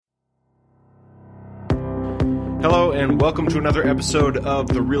Hello and welcome to another episode of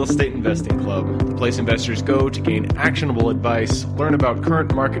the Real Estate Investing Club, the place investors go to gain actionable advice, learn about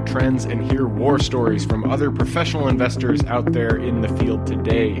current market trends, and hear war stories from other professional investors out there in the field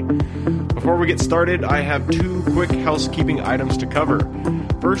today. Before we get started, I have two quick housekeeping items to cover.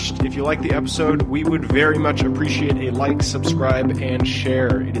 First, if you like the episode, we would very much appreciate a like, subscribe, and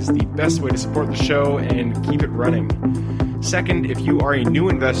share. It is the best way to support the show and keep it running. Second, if you are a new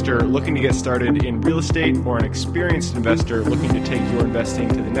investor looking to get started in real estate or an experienced investor looking to take your investing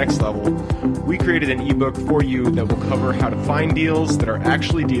to the next level, we created an ebook for you that will cover how to find deals that are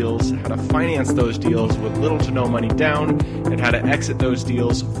actually deals, how to finance those deals with little to no money down, and how to exit those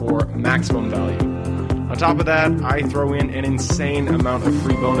deals for maximum value. On top of that, I throw in an insane amount of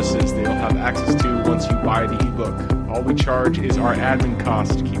free bonuses that you'll have access to once you buy the ebook. All we charge is our admin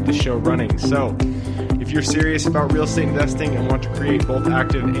cost to keep the show running. So, if you're serious about real estate investing and want to create both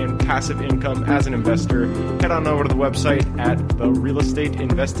active and passive income as an investor, head on over to the website at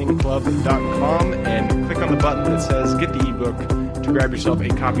therealestateinvestingclub.com and click on the button that says Get the ebook to grab yourself a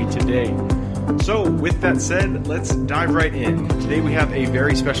copy today. So with that said, let's dive right in. Today we have a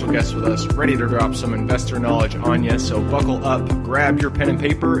very special guest with us, ready to drop some investor knowledge on you. So buckle up, grab your pen and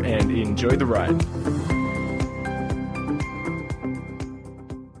paper, and enjoy the ride.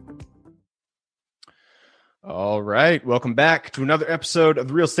 All right, welcome back to another episode of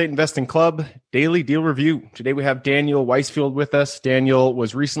the Real Estate Investing Club Daily Deal Review. Today we have Daniel Weisfield with us. Daniel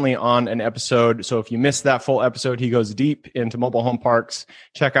was recently on an episode, so if you missed that full episode, he goes deep into mobile home parks.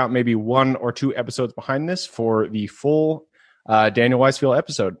 Check out maybe one or two episodes behind this for the full Daniel Weisfield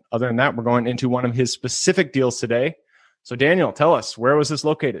episode. Other than that, we're going into one of his specific deals today. So Daniel, tell us, where was this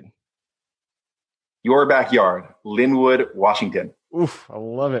located? Your backyard, Linwood, Washington. Oof, I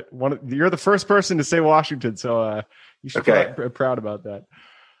love it. You're the first person to say Washington, so you should be proud about that.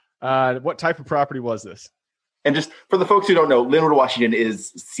 What type of property was this? And just for the folks who don't know, Linwood, Washington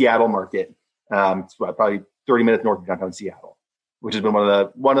is Seattle market. It's probably 30 minutes north of downtown Seattle, which has been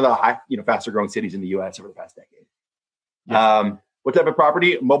one of the high, faster growing cities in the U.S. over the past decade. Yeah. What type of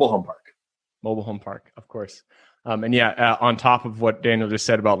property? Mobile home park. Mobile home park, of course. On top of what Daniel just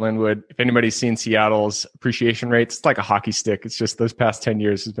said about Linwood, if anybody's seen Seattle's appreciation rates, it's like a hockey stick. It's just those past 10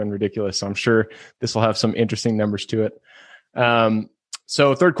 years has been ridiculous. So I'm sure this will have some interesting numbers to it.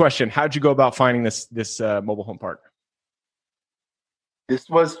 So third question, how'd you go about finding this mobile home park? This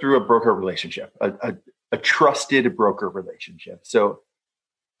was through a broker relationship, a trusted broker relationship. So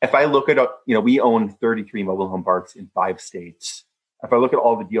if I look at, we own 33 mobile home parks in 5 states. If I look at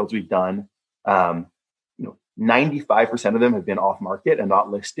all the deals we've done, 95% of them have been off market and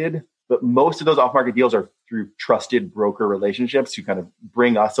not listed, but most of those off market deals are through trusted broker relationships who kind of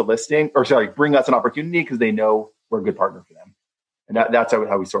bring us an opportunity because they know we're a good partner for them. And that's how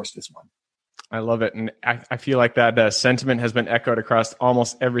we sourced this one. I love it. And I feel like that sentiment has been echoed across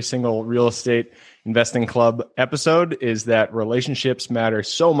almost every single real estate investing club episode, is that relationships matter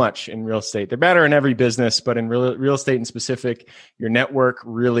so much in real estate. They matter in every business, but in real estate in specific, your network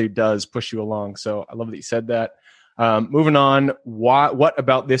really does push you along. So I love that you said that. Moving on, what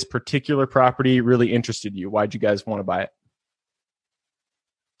about this particular property really interested you? Why'd you guys want to buy it?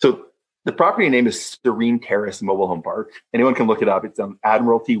 So the property name is Serene Terrace Mobile Home Park. Anyone can look it up. It's on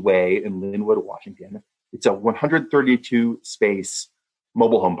Admiralty Way in Linwood, Washington. It's a 132 space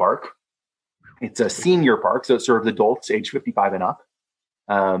mobile home park. It's a senior park, so it serves adults age 55 and up.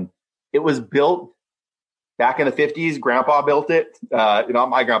 It was built back in the 50s. Grandpa built it.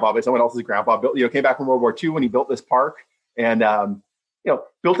 Not my grandpa, but someone else's grandpa built. Came back from World War II when he built this park, and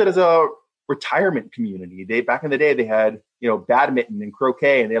built it as a retirement community. Back in the day, they had badminton and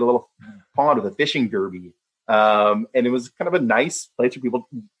croquet, and they had a little pond with a fishing derby. And it was kind of a nice place for people,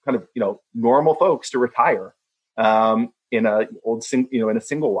 kind of normal folks, to retire in a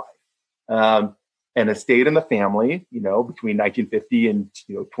single life. And it stayed in the family, between 1950 and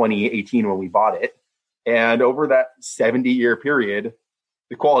 2018 when we bought it. And over that 70-year period,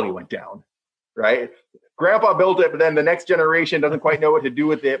 the quality went down, right? Grandpa built it, but then the next generation doesn't quite know what to do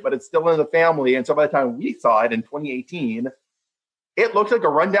with it, but it's still in the family. And so by the time we saw it in 2018, it looked like a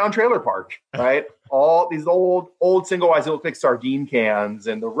rundown trailer park, right? All these old single wides that looked like sardine cans,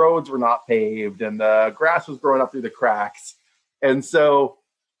 and the roads were not paved, and the grass was growing up through the cracks. And so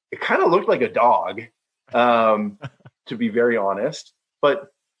it kind of looked like a dog, to be very honest.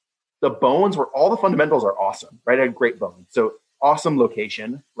 But all the fundamentals are awesome, right? It had great bones. So awesome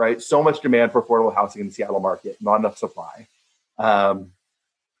location, right? So much demand for affordable housing in the Seattle market, not enough supply. A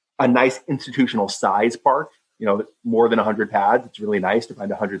nice institutional size park, more than 100 pads. It's really nice to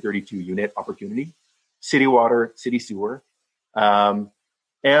find a 132 unit opportunity. City water, city sewer. And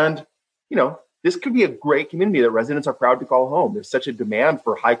this could be a great community that residents are proud to call home. There's such a demand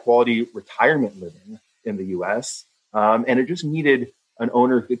for high quality retirement living in the US. And it just needed an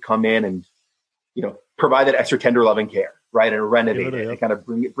owner who could come in and, provide that extra tender loving care, right? And renovate it and kind of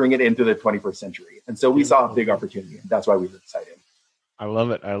bring it into the 21st century. And so we saw a big opportunity, and that's why we were excited. I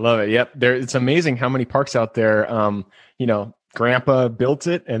love it. Yep. It's amazing how many parks out there, grandpa built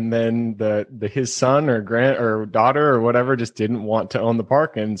it, and then his son or daughter or whatever just didn't want to own the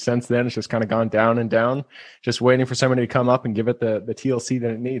park. And since then it's just kind of gone down and down, just waiting for somebody to come up and give it the TLC that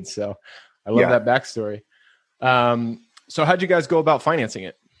it needs. So I love that backstory. So how'd you guys go about financing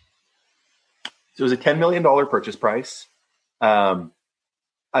it? So it was a $10 million purchase price. As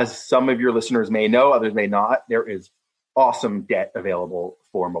some of your listeners may know, others may not, there is awesome debt available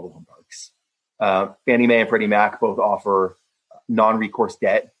for mobile home parks. Fannie Mae and Freddie Mac both offer non-recourse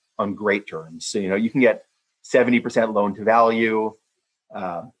debt on great terms. So, you can get 70% loan to value,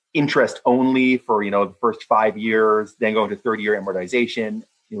 interest only for, the first 5 years, then go into 30-year amortization,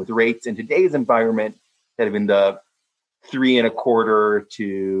 with rates in today's environment that have been the 3.25%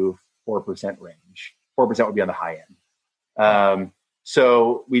 to 4% range. 4% would be on the high end.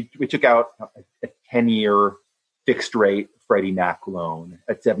 So we took out a 10-year fixed rate Freddie Mac loan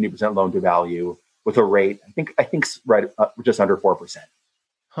at 70% loan to value with a rate, I think right just under 4%.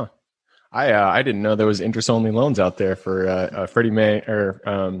 Huh. I didn't know there was interest only loans out there for Freddie Mae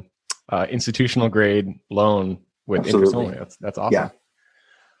or institutional grade loan with interest only. That's awesome.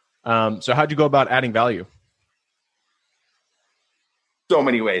 Yeah. So how'd you go about adding value? So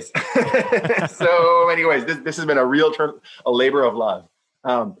many ways. So many ways. This has been a real a labor of love.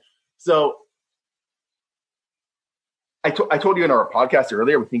 So I told you in our podcast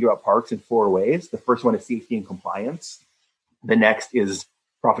earlier, we think about parks in 4 ways. The first one is safety and compliance. The next is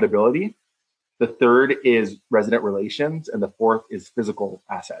profitability. The third is resident relations. And the fourth is physical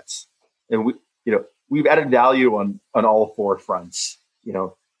assets. And we've added value on all 4 fronts.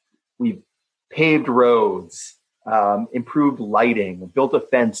 We've paved roads, improved lighting, built a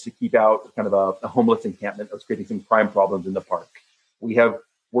fence to keep out kind of a homeless encampment that was creating some crime problems in the park. We have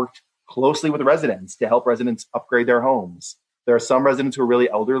worked closely with residents to help residents upgrade their homes. There are some residents who are really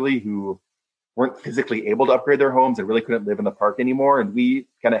elderly who weren't physically able to upgrade their homes and really couldn't live in the park anymore. And we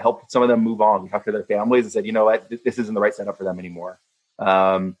kind of helped some of them move on. We talked to their families and said, you know what, this isn't the right setup for them anymore.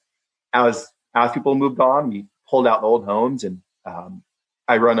 As people moved on, we pulled out the old homes, and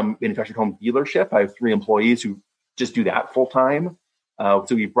I run a manufactured home dealership. I have 3 employees who just do that full time. So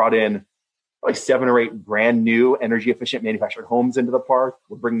we brought in probably 7 or 8 brand new energy efficient manufactured homes into the park.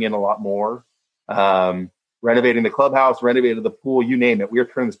 We're bringing in a lot more, renovating the clubhouse, renovating the pool, you name it. We are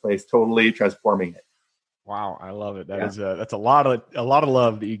turning this place, totally transforming it. Wow. I love it. That's a lot of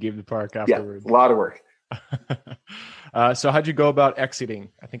love that you gave the park afterwards. Yeah, a lot of work. So how'd you go about exiting?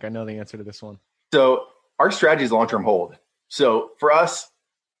 I think I know the answer to this one. So our strategy is long-term hold. So for us,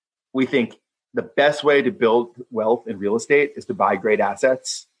 we think the best way to build wealth in real estate is to buy great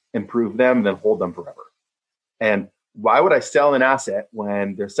assets, improve them, and then hold them forever. And why would I sell an asset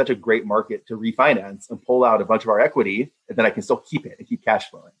when there's such a great market to refinance and pull out a bunch of our equity, and then I can still keep it and keep cash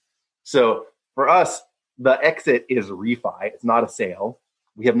flowing? So for us, the exit is refi. It's not a sale.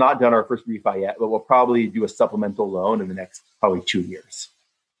 We have not done our first refi yet, but we'll probably do a supplemental loan in the next probably 2 years.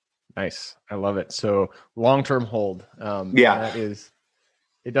 Nice. I love it. So long-term hold. That is.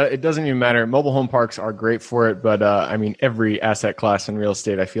 It doesn't even matter. Mobile home parks are great for it, but every asset class in real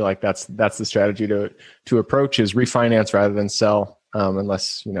estate, I feel like that's the strategy to approach is refinance rather than sell.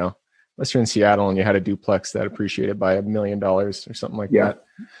 Unless you're in Seattle and you had a duplex that appreciated by $1 million or something like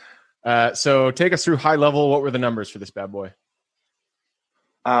that. So take us through high level. What were the numbers for this bad boy?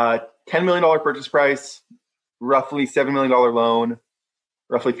 $10 million purchase price, roughly $7 million loan,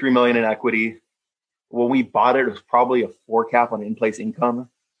 roughly $3 million in equity. When we bought it, it was probably a 4 cap on in-place income.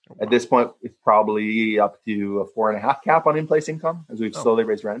 At this point, it's probably up to a 4.5 cap on in-place income as we've slowly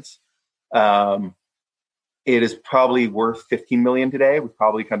raised rents. It is probably worth $15 million today. We've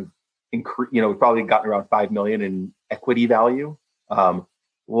probably we've probably gotten around $5 million in equity value,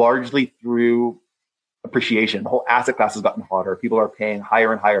 largely through appreciation. The whole asset class has gotten hotter. People are paying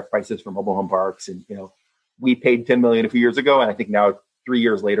higher and higher prices for mobile home parks. And, we paid $10 million a few years ago, and I think now 3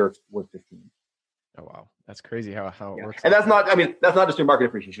 years later, it's worth 15. Oh, wow. That's crazy how it works. And that's not just through market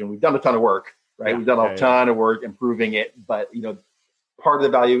appreciation. We've done a ton of work, right? Yeah. We've done a ton of work improving it, but part of the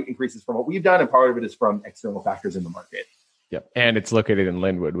value increases from what we've done, and part of it is from external factors in the market. Yep. And it's located in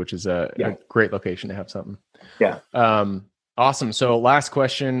Linwood, which is a great location to have something. Yeah. Awesome. So last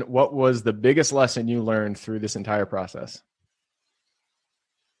question, what was the biggest lesson you learned through this entire process?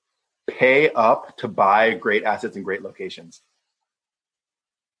 Pay up to buy great assets in great locations.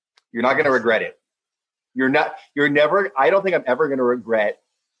 You're not going to regret it. I don't think I'm ever going to regret,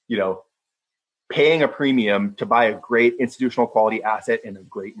 paying a premium to buy a great institutional quality asset in a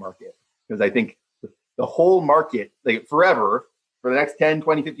great market. Because I think the whole market, like forever, for the next 10,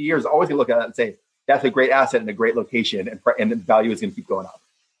 20, 50 years, always going to look at that and say, that's a great asset in a great location, and the value is going to keep going up.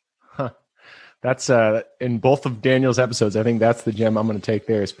 Huh. That's in both of Daniel's episodes. I think that's the gem I'm going to take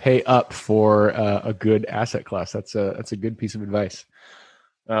there is pay up for a good asset class. That's a good piece of advice.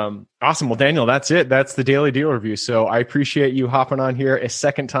 Awesome. Well, Daniel, that's it. That's the Daily Deal Review. So I appreciate you hopping on here a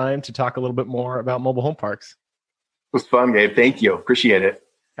second time to talk a little bit more about mobile home parks. It was fun, Gabe. Thank you. Appreciate it.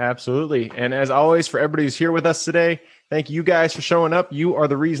 Absolutely. And as always, for everybody who's here with us today, thank you guys for showing up. You are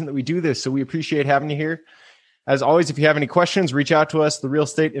the reason that we do this. So we appreciate having you here. As always, if you have any questions, reach out to us,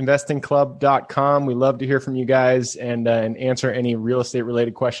 therealestateinvestingclub.com. We love to hear from you guys and answer any real estate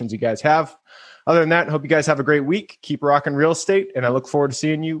related questions you guys have. Other than that, I hope you guys have a great week. Keep rocking real estate, and I look forward to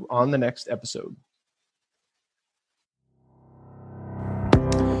seeing you on the next episode.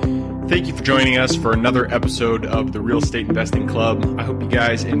 Thank you for joining us for another episode of the Real Estate Investing Club. I hope you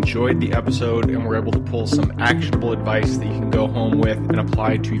guys enjoyed the episode and were able to pull some actionable advice that you can go home with and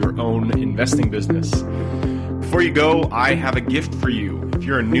apply to your own investing business. Before you go, I have a gift for you. If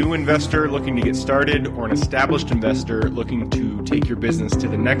you're a new investor looking to get started or an established investor looking to take your business to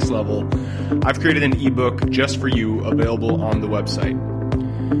the next level, I've created an ebook just for you available on the website.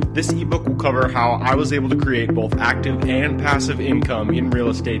 This ebook will cover how I was able to create both active and passive income in real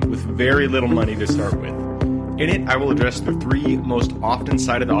estate with very little money to start with. In it, I will address the 3 most often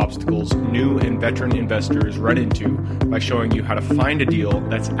cited obstacles new and veteran investors run into by showing you how to find a deal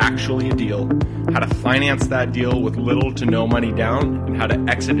that's actually a deal, how to finance that deal with little to no money down, and how to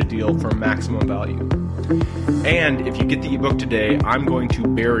exit a deal for maximum value. And if you get the ebook today, I'm going to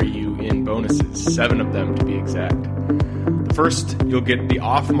bury you in bonuses, 7 of them to be exact. First, you'll get the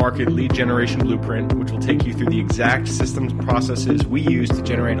off-market lead generation blueprint, which will take you through the exact systems and processes we use to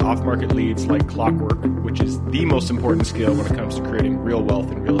generate off-market leads like clockwork, which is the most important skill when it comes to creating real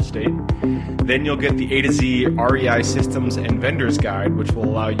wealth in real estate. Then you'll get the A to Z REI systems and vendors guide, which will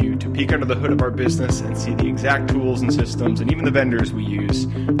allow you to peek under the hood of our business and see the exact tools and systems and even the vendors we use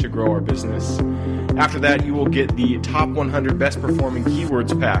to grow our business. After that, you will get the top 100 best performing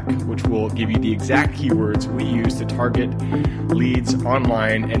keywords pack, which will give you the exact keywords we use to target leads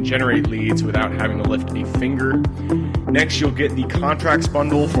online and generate leads without having to lift a finger. Next, you'll get the contracts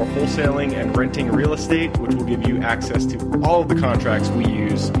bundle for wholesaling and renting real estate, which will give you access to all of the contracts we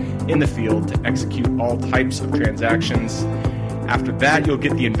use in the field to execute all types of transactions. After that, you'll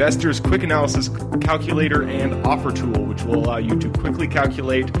get the Investor's Quick Analysis Calculator and Offer Tool, which will allow you to quickly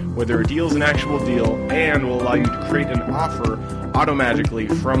calculate whether a deal is an actual deal and will allow you to create an offer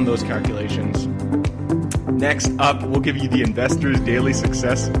automagically from those calculations. Next up, we'll give you the Investor's Daily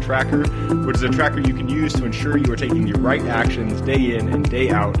Success Tracker, which is a tracker you can use to ensure you are taking the right actions day in and day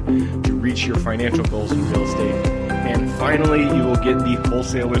out to reach your financial goals in real estate. And finally, you will get the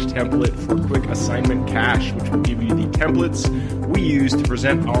Wholesaler's Template for Quick Assignment Cash, which will give you the templates we use to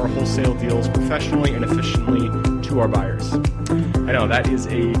present our wholesale deals professionally and efficiently to our buyers. I know that is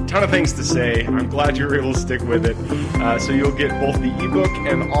a ton of things to say. I'm glad you were able to stick with it. So you'll get both the ebook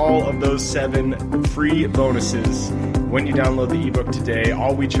and all of those 7 free bonuses when you download the ebook today.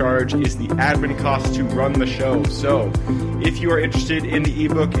 All we charge is the admin cost to run the show. So if you are interested in the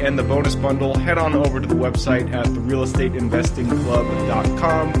ebook and the bonus bundle, head on over to the website at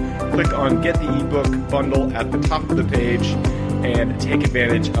therealestateinvestingclub.com. Click on Get the Ebook Bundle at the top of the page and take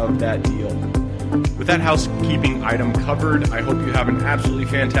advantage of that deal. With that housekeeping item covered, I hope you have an absolutely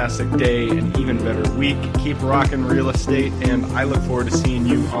fantastic day and even better week. Keep rocking real estate, and I look forward to seeing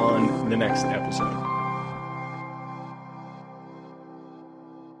you on the next episode.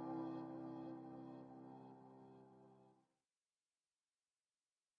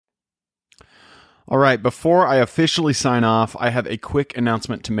 All right, before I officially sign off, I have a quick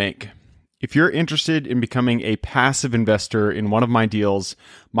announcement to make. If you're interested in becoming a passive investor in one of my deals,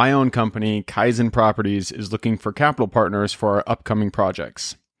 my own company, Kaizen Properties, is looking for capital partners for our upcoming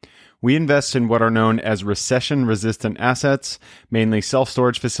projects. We invest in what are known as recession-resistant assets, mainly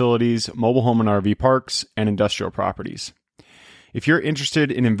self-storage facilities, mobile home and RV parks, and industrial properties. If you're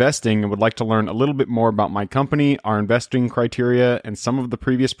interested in investing and would like to learn a little bit more about my company, our investing criteria, and some of the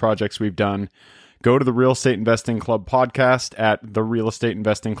previous projects we've done, go to the Real Estate Investing Club podcast at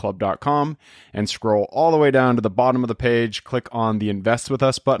therealestateinvestingclub.com and scroll all the way down to the bottom of the page. Click on the Invest With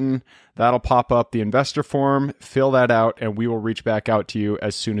Us button. That'll pop up the investor form. Fill that out, and we will reach back out to you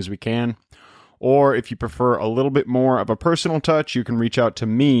as soon as we can. Or if you prefer a little bit more of a personal touch, you can reach out to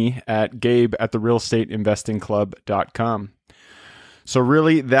me at gabe@therealestateinvestingclub.com. So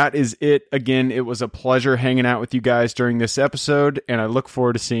really, that is it. Again, it was a pleasure hanging out with you guys during this episode, and I look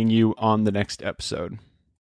forward to seeing you on the next episode.